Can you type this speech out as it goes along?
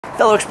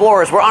Fellow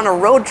explorers, we're on a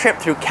road trip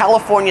through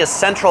California's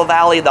Central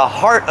Valley, the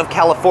heart of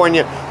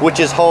California, which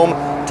is home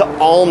to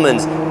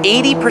almonds.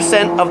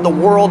 80% of the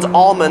world's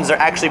almonds are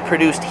actually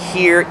produced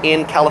here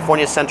in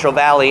California's Central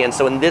Valley. And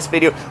so in this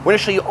video, we're going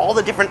to show you all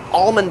the different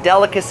almond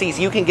delicacies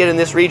you can get in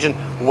this region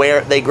where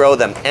they grow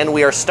them. And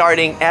we are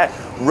starting at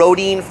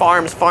Rodin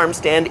Farms farm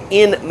stand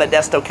in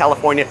Modesto,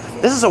 California.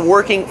 This is a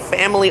working,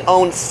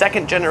 family-owned,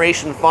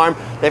 second-generation farm.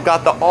 They've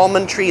got the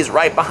almond trees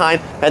right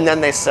behind, and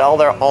then they sell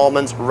their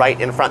almonds right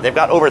in front. They've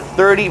got over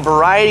 30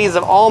 varieties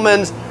of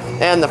almonds,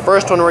 and the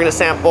first one we're gonna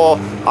sample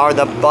are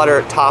the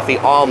butter toffee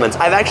almonds.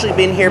 I've actually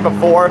been here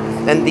before,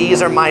 and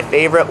these are my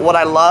favorite. What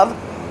I love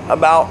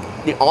about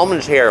the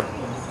almonds here,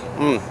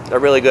 they're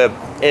really good,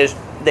 is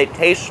they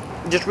taste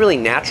just really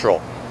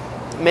natural.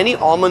 Many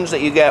almonds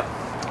that you get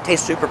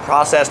taste super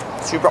processed,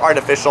 super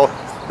artificial,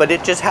 but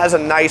it just has a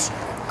nice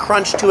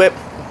crunch to it,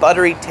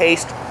 buttery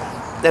taste,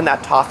 and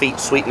that toffee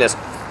sweetness.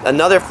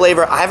 Another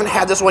flavor, I haven't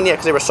had this one yet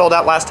because they were sold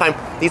out last time.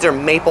 These are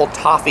maple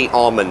toffee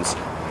almonds.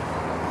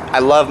 I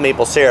love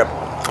maple syrup.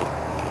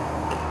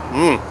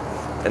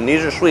 And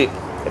these are sweet.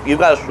 If you've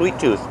got a sweet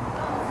tooth,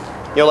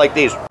 you'll like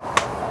these. For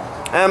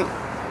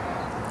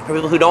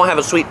people who don't have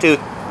a sweet tooth,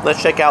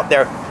 let's check out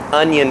their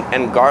onion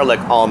and garlic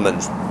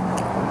almonds.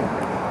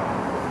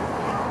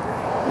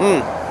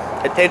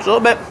 It tastes a little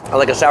bit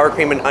like a sour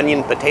cream and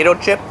onion potato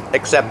chip,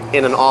 except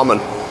in an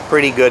almond.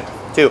 Pretty good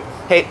too.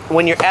 Hey,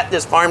 when you're at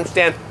this farm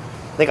stand,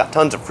 they got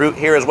tons of fruit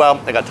here as well.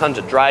 They got tons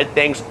of dried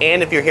things.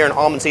 And if you're here in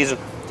almond season,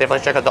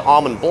 definitely check out the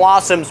almond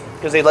blossoms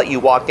because they let you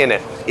walk in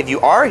it. If you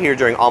are here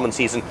during almond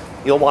season,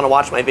 you'll want to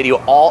watch my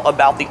video all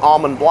about the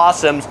almond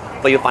blossoms,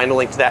 but you'll find a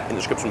link to that in the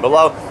description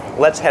below.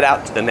 Let's head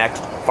out to the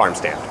next farm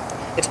stand.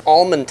 It's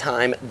almond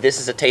time. This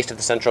is a taste of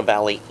the Central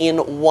Valley in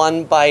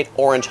one bite.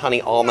 Orange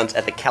honey almonds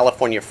at the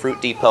California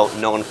Fruit Depot,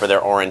 known for their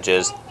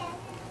oranges.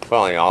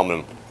 Well, the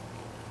almond,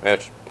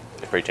 it's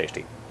pretty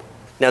tasty.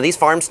 Now these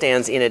farm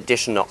stands, in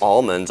addition to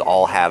almonds,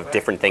 all have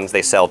different things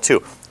they sell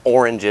too.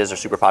 Oranges are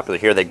super popular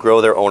here. They grow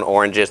their own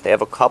oranges. They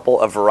have a couple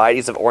of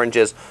varieties of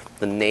oranges.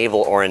 The navel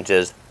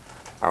oranges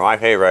are my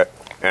favorite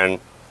and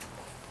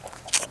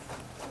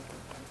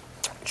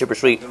super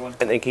sweet.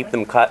 And they keep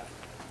them cut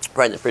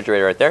right in the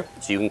refrigerator right there,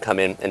 so you can come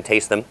in and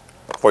taste them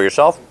for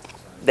yourself.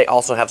 They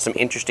also have some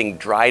interesting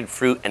dried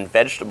fruit and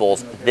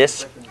vegetables.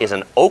 This is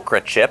an okra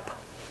chip.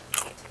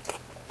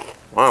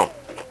 Wow,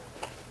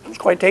 it's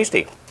quite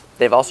tasty.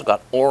 They've also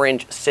got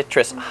orange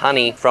citrus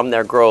honey from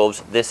their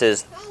groves. This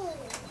is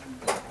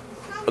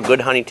a good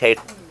honey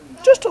taste,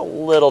 just a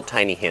little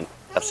tiny hint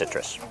of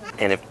citrus.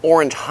 And if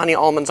orange honey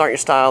almonds aren't your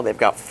style, they've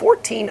got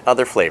 14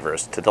 other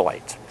flavors to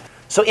delight.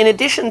 So in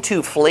addition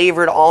to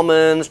flavored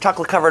almonds,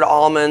 chocolate-covered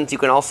almonds, you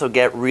can also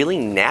get really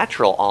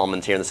natural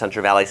almonds here in the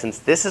Central Valley. Since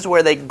this is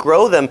where they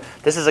grow them,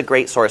 this is a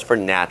great source for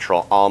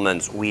natural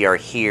almonds. We are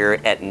here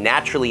at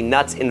Naturally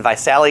Nuts in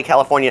Visalia,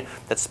 California,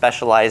 that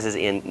specializes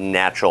in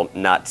natural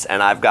nuts.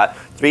 And I've got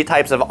 3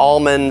 types of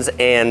almonds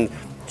and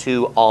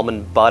 2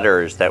 almond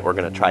butters that we're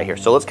gonna try here.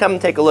 So let's come and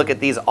take a look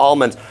at these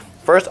almonds.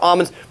 First,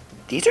 almonds,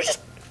 these are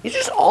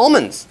just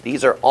almonds.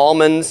 These are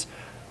almonds.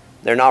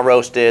 They're not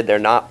roasted, they're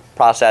not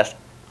processed.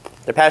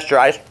 They're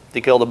pasteurized to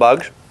kill the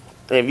bugs.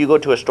 And if you go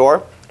to a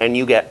store and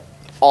you get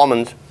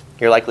almonds,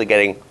 you're likely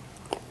getting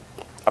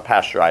a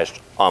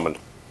pasteurized almond.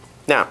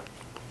 Now,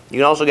 you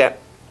can also get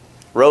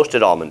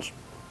roasted almonds.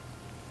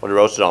 What do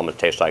roasted almonds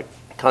taste like?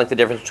 Kind of like the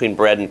difference between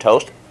bread and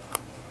toast.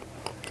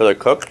 So they're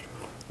cooked,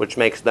 which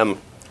makes them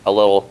a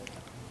little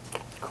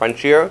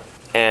crunchier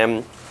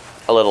and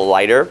a little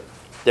lighter.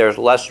 There's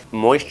less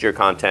moisture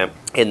content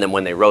in them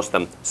when they roast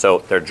them, so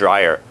they're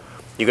drier.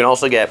 You can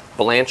also get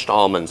blanched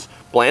almonds.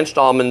 Blanched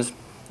almonds,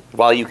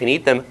 while you can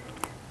eat them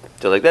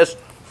just like this,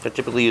 they're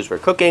typically used for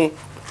cooking.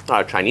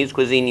 Chinese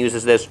cuisine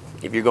uses this.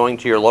 If you're going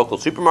to your local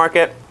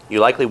supermarket, you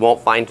likely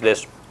won't find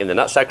this in the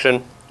nut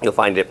section. You'll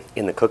find it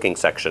in the cooking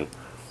section.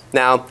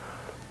 Now,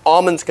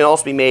 almonds can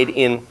also be made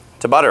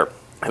into butter.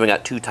 And we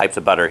got 2 types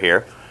of butter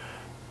here.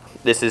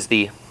 This is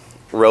the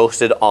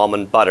roasted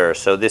almond butter.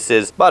 So this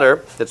is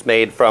butter that's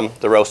made from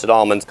the roasted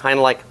almonds, kind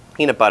of like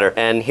peanut butter.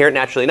 And here at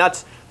Naturally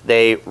Nuts,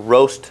 they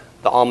roast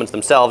the almonds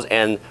themselves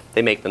and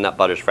they make the nut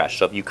butters fresh.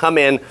 So if you come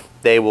in,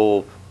 they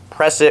will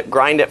press it,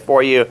 grind it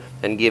for you,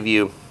 and give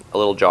you a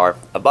little jar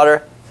of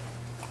butter.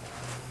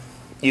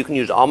 You can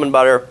use almond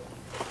butter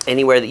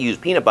anywhere that you use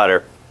peanut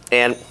butter.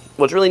 And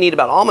what's really neat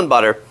about almond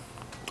butter,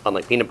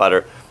 unlike peanut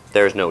butter,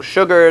 there's no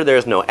sugar,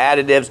 there's no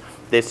additives.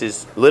 This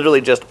is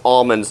literally just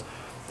almonds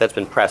that's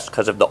been pressed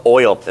because of the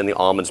oil in the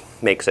almonds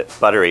makes it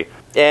buttery.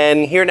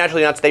 And here at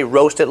Naturally Nuts, they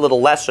roast it a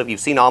little less. So if you've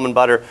seen almond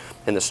butter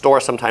in the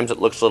store, sometimes it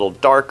looks a little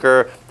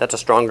darker. That's a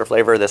stronger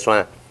flavor. This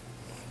one,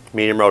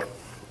 medium roast,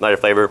 lighter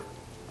flavor.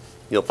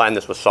 You'll find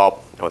this with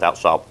salt and without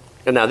salt.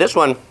 And now this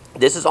one,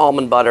 this is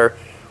almond butter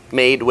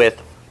made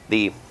with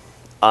the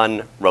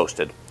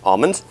unroasted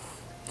almonds.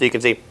 So you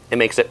can see it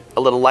makes it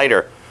a little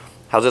lighter.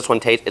 How's this one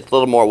taste? It's a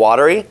little more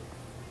watery.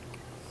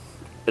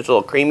 It's a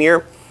little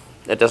creamier.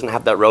 It doesn't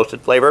have that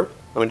roasted flavor.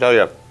 Let me tell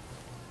you,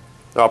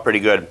 they're all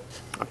pretty good.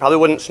 I probably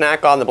wouldn't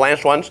snack on the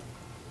blanched ones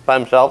by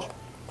themselves,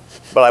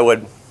 but I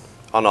would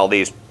on all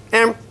these.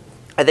 And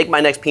I think my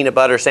next peanut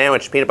butter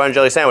and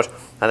jelly sandwich,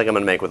 I think I'm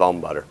gonna make with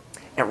almond butter.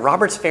 At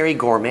Robert's Ferry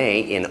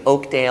Gourmet in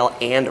Oakdale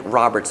and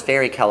Robert's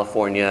Ferry,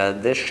 California,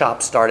 this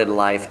shop started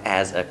life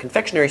as a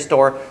confectionery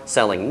store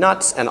selling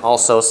nuts and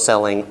also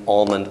selling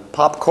almond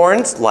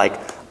popcorns, like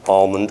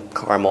almond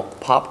caramel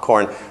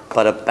popcorn.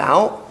 But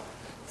about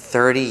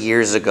 30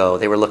 years ago,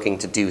 they were looking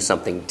to do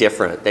something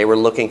different. They were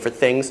looking for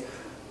things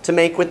to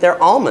make with their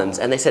almonds.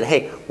 And they said,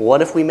 hey,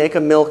 what if we make a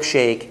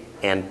milkshake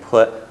and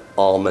put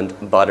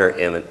almond butter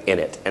in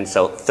it? And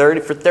so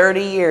for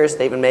 30 years,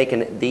 they've been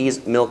making these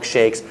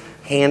milkshakes,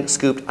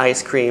 hand-scooped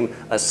ice cream,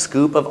 a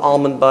scoop of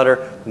almond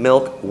butter,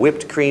 milk,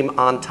 whipped cream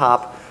on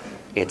top.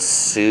 It's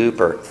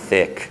super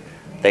thick.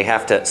 They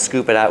have to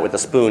scoop it out with a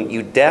spoon.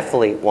 You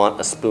definitely want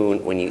a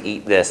spoon when you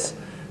eat this.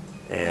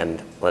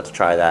 And let's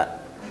try that.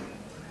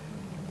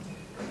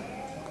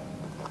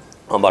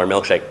 Almond butter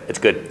milkshake, it's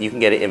good. You can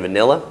get it in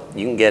vanilla,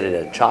 you can get it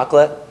in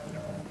chocolate.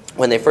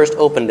 When they first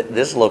opened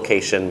this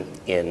location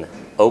in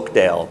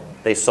Oakdale,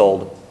 they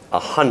sold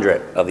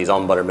 100 of these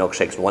almond butter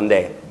milkshakes one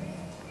day.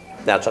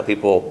 That's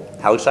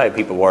how excited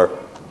people were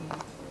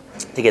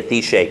to get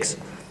these shakes.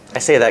 I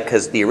say that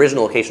because the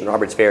original location,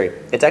 Robert's Ferry,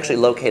 it's actually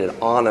located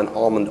on an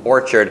almond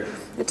orchard.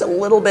 It's a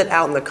little bit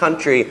out in the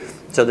country,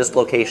 so this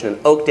location in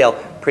Oakdale,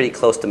 pretty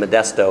close to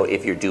Modesto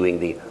if you're doing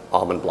the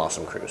almond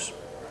blossom cruise.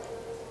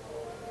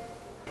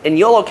 In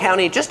Yolo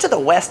County, just to the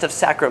west of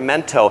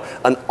Sacramento,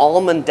 an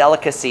almond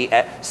delicacy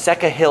at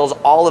Seka Hills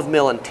Olive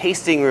Mill and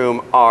Tasting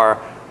Room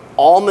are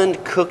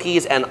almond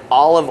cookies and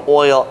olive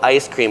oil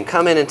ice cream.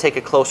 Come in and take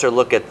a closer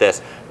look at this.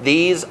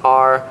 These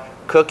are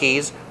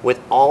cookies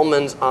with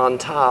almonds on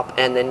top,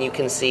 and then you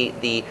can see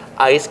the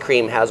ice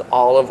cream has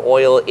olive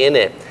oil in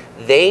it.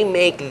 They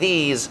make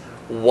these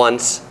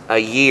once a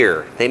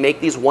year. They make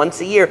these once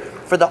a year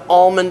for the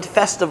Almond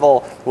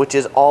Festival, which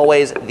is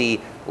always the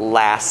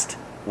last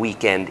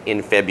weekend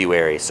in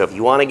February. So if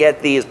you want to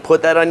get these,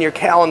 put that on your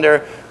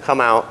calendar,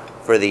 come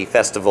out for the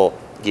festival,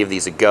 give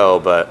these a go.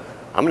 But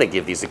I'm gonna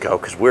give these a go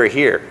because we're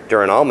here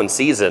during almond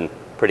season.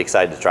 Pretty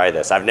excited to try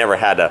this. I've never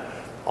had a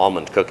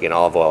almond cookie and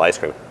olive oil ice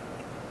cream.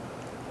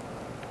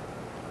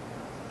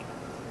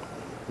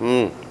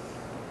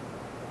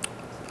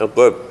 So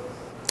good.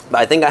 But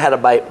I think I had a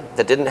bite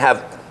that didn't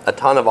have a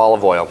ton of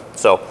olive oil.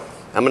 So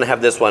I'm gonna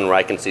have this one where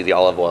I can see the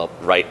olive oil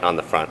right on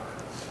the front.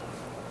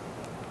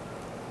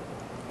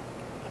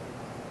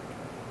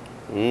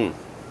 Now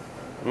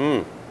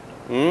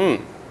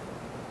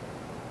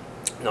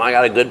I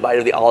got a good bite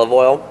of the olive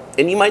oil.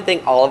 And you might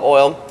think olive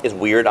oil is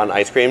weird on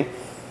ice cream,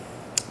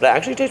 but it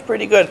actually tastes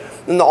pretty good.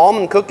 And the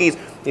almond cookies,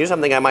 here's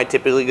something I might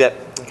typically get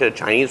at a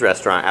Chinese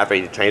restaurant, after I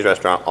eat a Chinese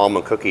restaurant,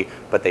 almond cookie,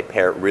 but they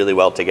pair really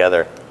well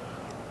together.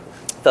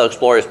 Fellow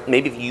explorers,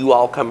 maybe if you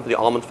all come to the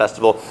Almonds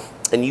Festival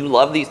and you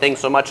love these things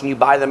so much and you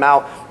buy them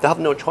out, they'll have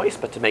no choice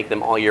but to make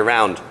them all year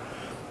round.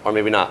 Or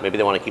maybe not, maybe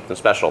they want to keep them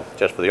special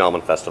just for the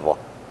Almond Festival.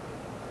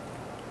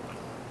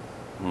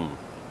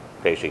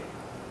 Tasty.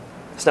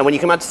 So now when you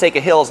come out to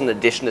Seka Hills, in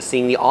addition to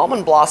seeing the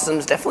almond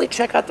blossoms, definitely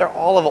check out their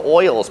olive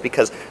oils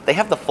because they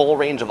have the full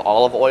range of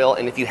olive oil.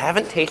 And if you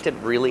haven't tasted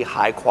really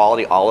high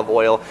quality olive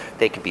oil,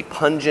 they can be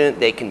pungent,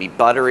 they can be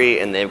buttery,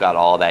 and they've got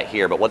all that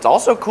here. But what's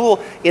also cool,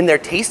 in their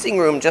tasting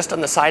room, just on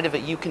the side of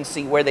it, you can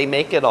see where they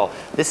make it all.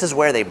 This is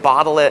where they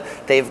bottle it.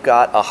 They've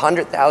got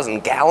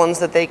 100,000 gallons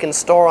that they can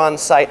store on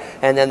site,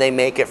 and then they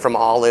make it from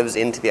olives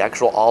into the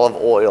actual olive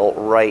oil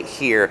right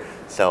here.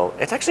 So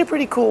it's actually a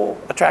pretty cool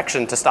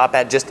attraction to stop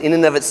at just in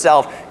and of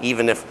itself,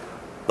 even if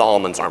the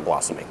almonds aren't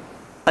blossoming.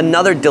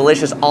 Another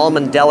delicious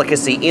almond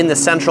delicacy in the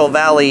Central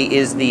Valley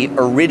is the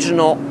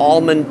original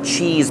almond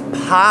cheese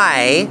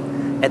pie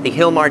at the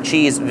Hilmar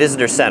Cheese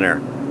Visitor Center.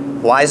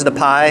 Why is it a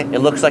pie? It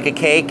looks like a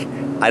cake?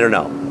 I don't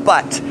know.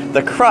 But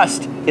the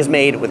crust is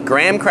made with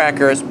graham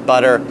crackers,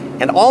 butter,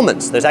 and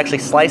almonds. There's actually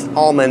sliced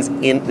almonds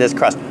in this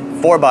crust.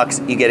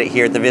 $4, you get it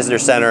here at the Visitor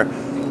Center.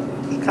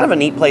 Kind of a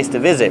neat place to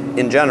visit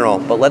in general,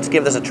 but let's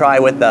give this a try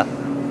with the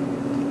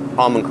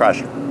almond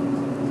crush.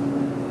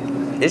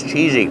 It's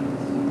cheesy.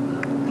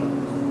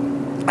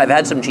 I've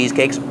had some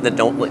cheesecakes that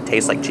don't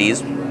taste like cheese,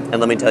 and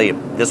let me tell you,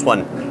 this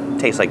one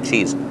tastes like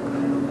cheese.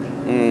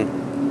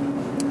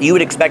 You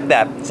would expect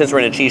that since we're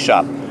in a cheese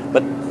shop,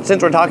 but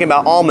since we're talking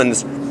about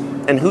almonds,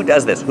 and who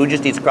does this? Who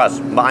just eats crust?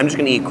 But I'm just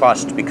gonna eat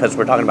crust because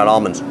we're talking about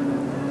almonds.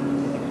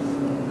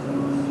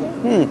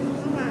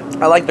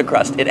 I like the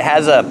crust. It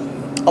has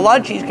a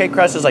lot of cheesecake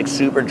crust is like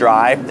super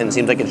dry and it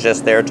seems like it's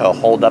just there to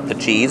hold up the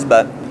cheese,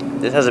 but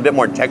this has a bit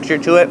more texture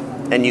to it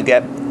and you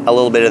get a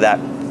little bit of that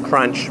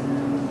crunch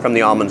from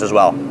the almonds as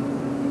well.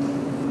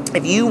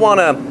 If you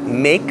want to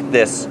make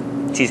this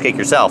cheesecake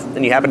yourself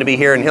and you happen to be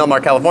here in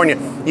Hilmar, California,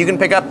 you can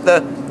pick up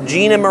the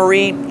Gina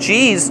Marie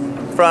cheese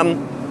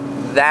from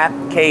that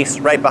case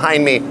right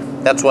behind me.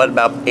 That's what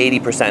about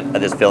 80% of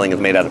this filling is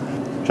made out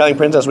of. Shining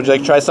Princess, would you like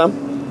to try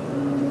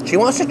some? She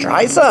wants to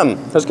try some.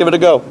 Let's give it a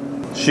go.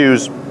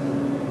 Shoes.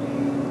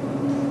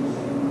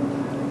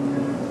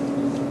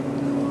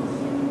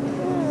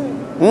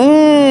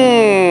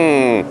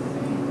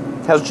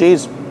 How's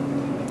cheese?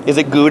 Is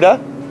it Gouda?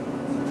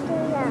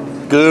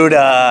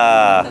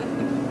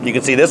 Gouda. You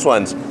can see this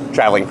one's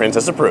Traveling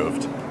Princess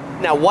approved.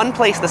 Now, one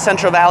place in the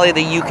Central Valley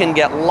that you can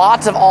get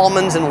lots of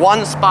almonds in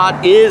one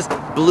spot is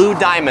Blue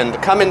Diamond.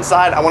 Come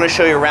inside, I want to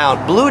show you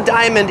around. Blue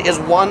Diamond is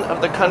one of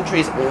the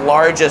country's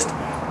largest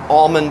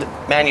almond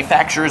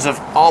manufacturers of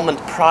almond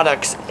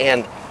products,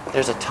 and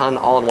there's a ton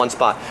all in one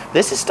spot.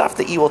 This is stuff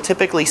that you will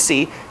typically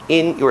see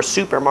in your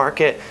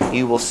supermarket.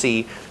 You will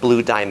see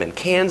Blue Diamond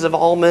cans of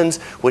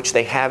almonds, which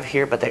they have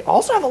here, but they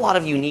also have a lot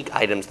of unique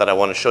items that I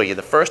want to show you.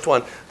 The first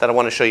one that I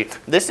want to show you,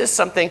 this is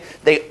something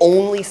they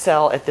only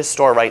sell at this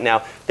store right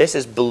now. This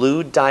is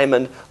Blue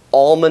Diamond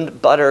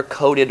almond butter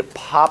coated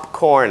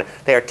popcorn.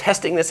 They are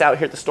testing this out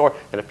here at the store,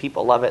 and if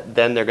people love it,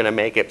 then they're gonna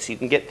make it. So you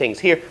can get things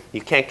here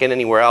you can't get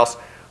anywhere else.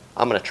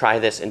 I'm gonna try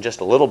this in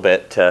just a little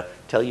bit to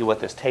tell you what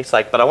this tastes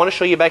like, but I wanna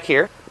show you back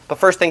here. But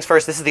first things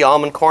first, this is the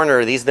almond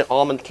corner. These are the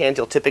almond cans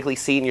you'll typically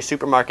see in your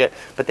supermarket,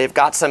 but they've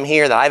got some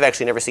here that I've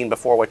actually never seen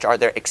before, which are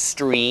their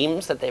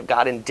extremes that they've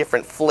got in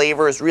different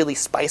flavors, really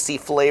spicy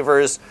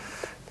flavors.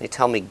 They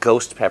tell me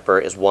ghost pepper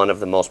is one of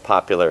the most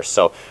popular.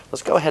 So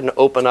let's go ahead and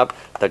open up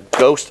the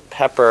ghost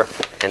pepper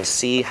and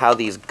see how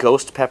these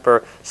ghost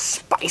pepper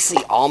spicy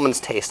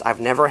almonds taste. I've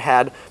never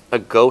had a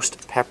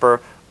ghost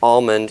pepper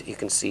almond. You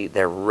can see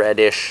they're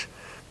reddish.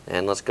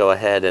 And let's go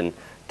ahead and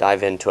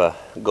dive into a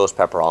ghost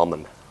pepper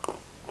almond.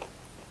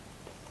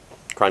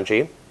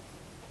 Crunchy,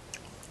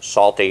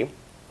 salty,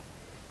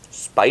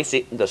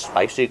 spicy. The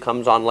spicy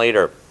comes on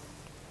later.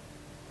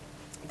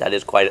 That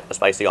is quite a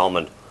spicy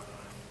almond.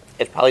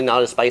 It's probably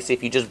not as spicy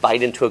if you just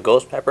bite into a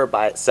ghost pepper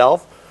by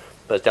itself,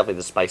 but it's definitely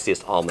the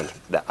spiciest almond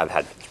that I've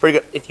had. It's pretty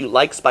good. If you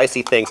like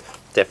spicy things,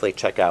 definitely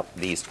check out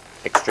these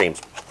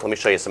extremes. Let me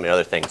show you some of the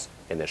other things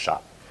in this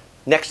shop.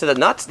 Next to the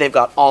nuts, they've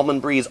got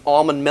Almond Breeze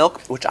almond milk,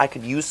 which I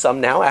could use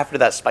some now after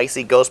that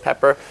spicy ghost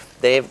pepper.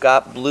 They've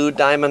got Blue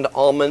Diamond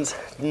Almonds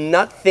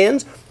Nut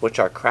Thins, which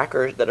are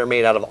crackers that are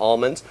made out of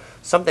almonds.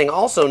 Something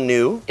also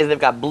new is they've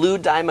got Blue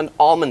Diamond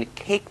Almond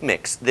Cake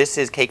Mix. This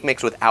is cake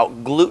mix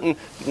without gluten.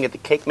 You can get the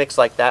cake mix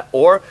like that,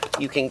 or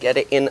you can get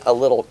it in a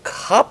little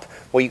cup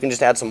where you can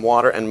just add some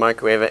water and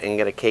microwave it and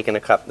get a cake in a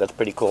cup. That's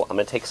pretty cool. I'm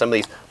gonna take some of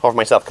these home for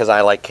myself because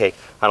I like cake.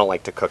 I don't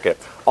like to cook it.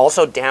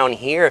 Also down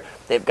here,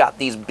 they've got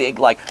these big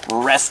like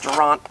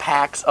restaurant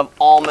packs of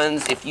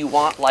almonds. If you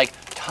want like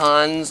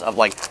tons of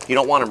like, you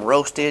don't want them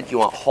roasted, you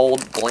want whole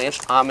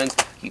blanched almonds,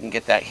 you can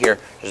get that here.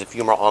 There's a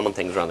few more almond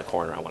things around the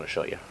corner I want to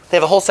show you. They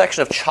have a whole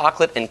section of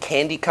chocolate and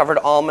candy covered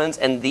almonds,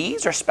 and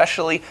these are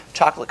specially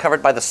chocolate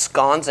covered by the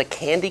Sconza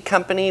Candy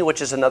Company, which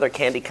is another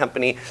candy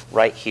company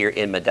right here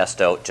in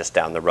Modesto, just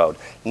down the road.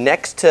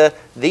 Next to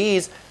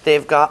these,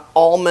 they've got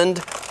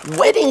almond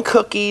wedding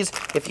cookies.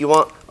 If you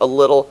want a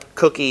little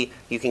cookie,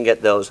 you can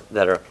get those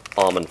that are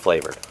almond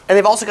flavored. And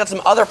they've also got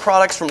some other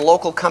products from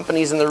local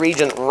companies in the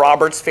region.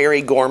 Robert's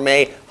Ferry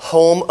Gourmet,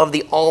 home of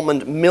the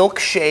almond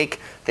milkshake.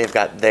 They've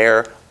got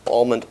their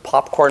almond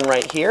popcorn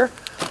right here.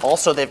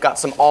 Also, they've got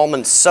some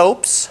almond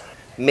soaps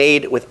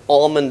made with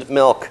almond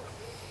milk.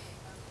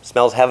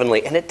 Smells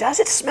heavenly. And it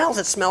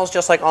smells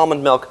just like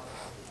almond milk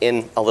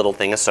in a little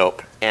thing of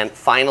soap. And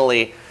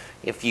finally,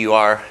 if you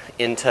are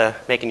into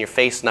making your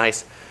face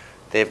nice,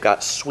 they've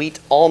got sweet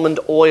almond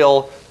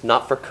oil,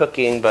 not for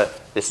cooking, but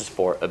this is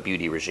for a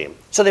beauty regime.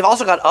 So they've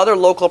also got other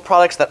local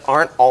products that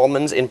aren't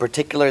almonds. In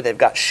particular, they've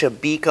got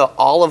Shabika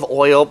olive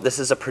oil. This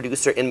is a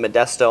producer in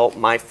Modesto.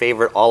 My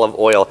favorite olive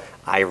oil.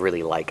 I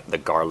really like the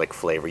garlic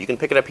flavor. You can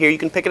pick it up here. You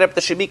can pick it up at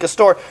the Shabika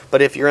store,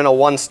 but if you're in a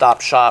one-stop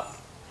shop,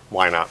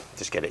 why not?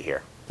 Just get it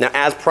here. Now,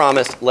 as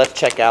promised, let's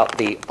check out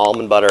the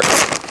almond butter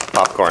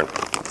popcorn.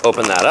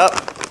 Open that up.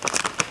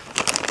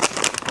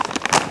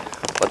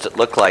 What's it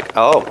look like?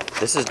 Oh,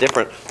 this is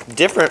different.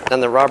 Different than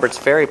the Robert's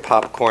Ferry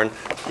popcorn.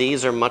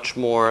 These are much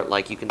more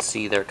like, you can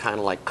see they're kind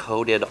of like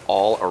coated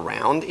all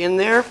around in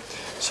there.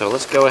 So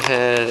let's go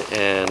ahead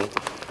and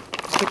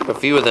pick up a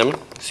few of them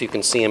so you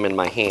can see them in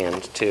my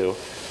hand too.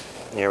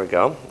 There we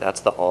go.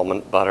 That's the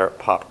almond butter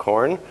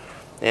popcorn.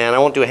 And I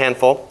won't do a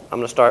handful. I'm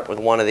gonna start with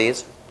one of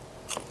these.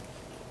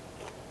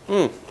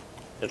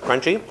 It's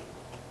crunchy,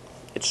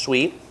 it's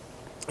sweet,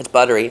 it's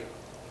buttery,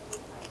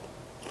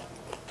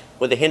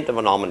 with a hint of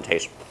an almond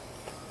taste.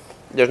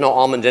 There's no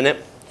almonds in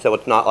it, so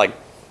it's not like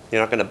you're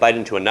not gonna bite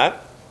into a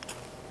nut,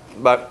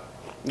 but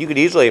you could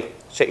easily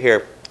sit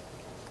here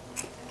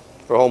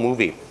for a whole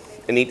movie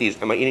and eat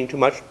these. Am I eating too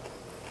much?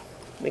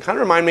 They kind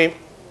of remind me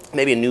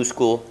maybe a new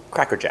school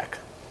Cracker Jack.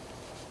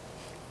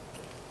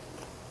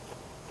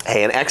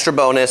 Hey, an extra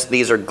bonus,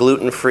 these are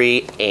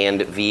gluten-free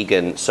and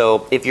vegan.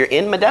 So if you're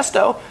in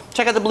Modesto,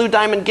 check out the Blue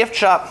Diamond gift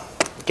shop.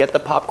 Get the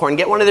popcorn,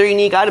 get one of their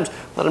unique items.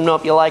 Let them know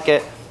if you like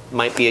it.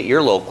 Might be at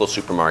your local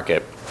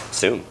supermarket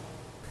soon.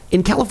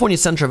 In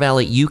California's Central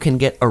Valley, you can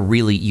get a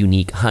really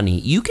unique honey.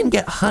 You can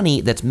get honey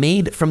that's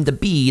made from the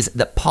bees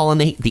that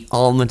pollinate the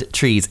almond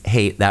trees.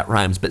 Hey, that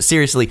rhymes, but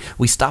seriously,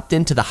 we stopped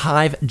into the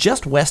hive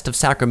just west of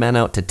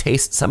Sacramento to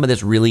taste some of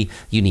this really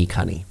unique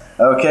honey.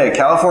 Okay,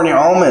 California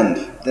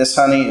almond. This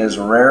honey is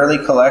rarely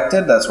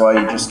collected. That's why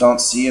you just don't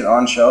see it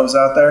on shelves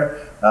out there.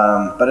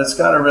 But it's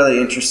got a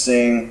really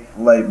interesting,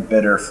 light,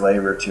 bitter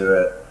flavor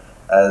to it.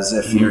 as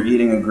if you're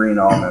eating a green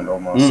almond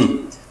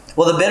almost.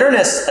 Well, the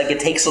bitterness, like, it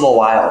takes a little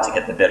while to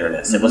get the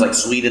bitterness. It was like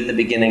sweet at the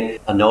beginning.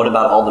 A note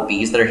about all the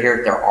bees that are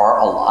here, there are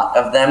a lot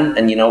of them.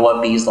 And you know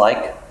what bees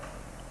like?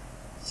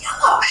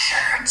 Yellow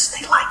shirts.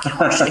 They like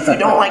yellow shirts. If you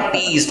don't like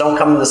bees, don't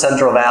come to the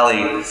Central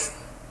Valley.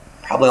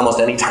 Probably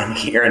almost any time of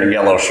year in a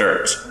yellow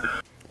shirt.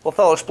 Well,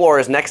 fellow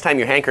explorers, next time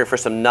you're hankering for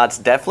some nuts,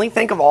 definitely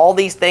think of all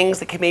these things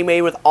that can be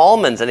made with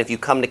almonds. And if you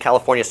come to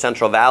California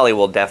Central Valley,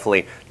 we'll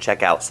definitely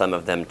check out some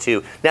of them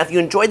too. Now, if you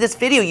enjoyed this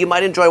video, you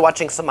might enjoy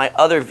watching some of my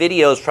other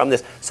videos from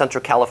this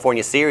Central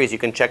California series. You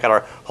can check out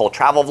our whole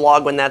travel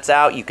vlog when that's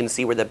out. You can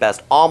see where the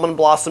best almond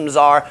blossoms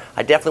are.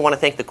 I definitely want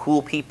to thank the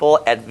cool people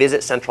at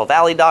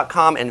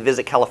visitcentralvalley.com and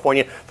Visit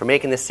California for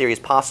making this series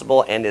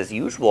possible. And as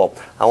usual,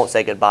 I won't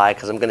say goodbye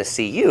because I'm going to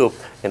see you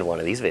in one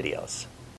of these videos.